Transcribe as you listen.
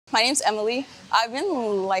My name's Emily. I've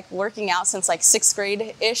been working out since sixth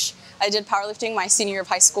grade-ish. I did powerlifting my senior year of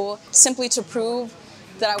high school simply to prove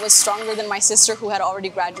that I was stronger than my sister who had already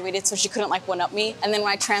graduated, so she couldn't one-up me. And then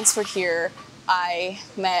when I transferred here, I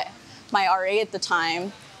met my RA at the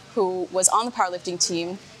time who was on the powerlifting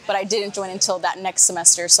team, but I didn't join until that next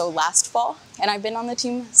semester, so last fall. And I've been on the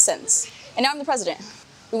team since. And now I'm the president.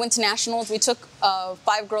 We went to nationals. We took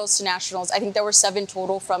 5 girls to nationals. I think there were 7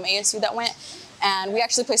 total from ASU that went. And we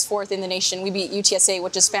actually placed 4th in the nation. We beat UTSA,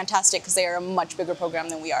 which is fantastic because they are a much bigger program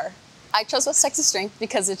than we are. I chose West Texas Strength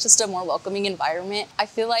because it's just a more welcoming environment. I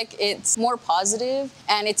feel like it's more positive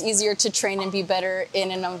and it's easier to train and be better in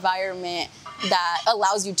an environment that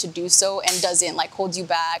allows you to do so and doesn't hold you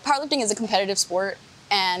back. Powerlifting is a competitive sport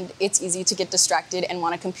and it's easy to get distracted and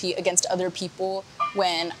want to compete against other people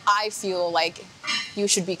when I feel like you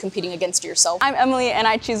should be competing against yourself. I'm Emily and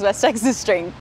I choose West Texas Strength.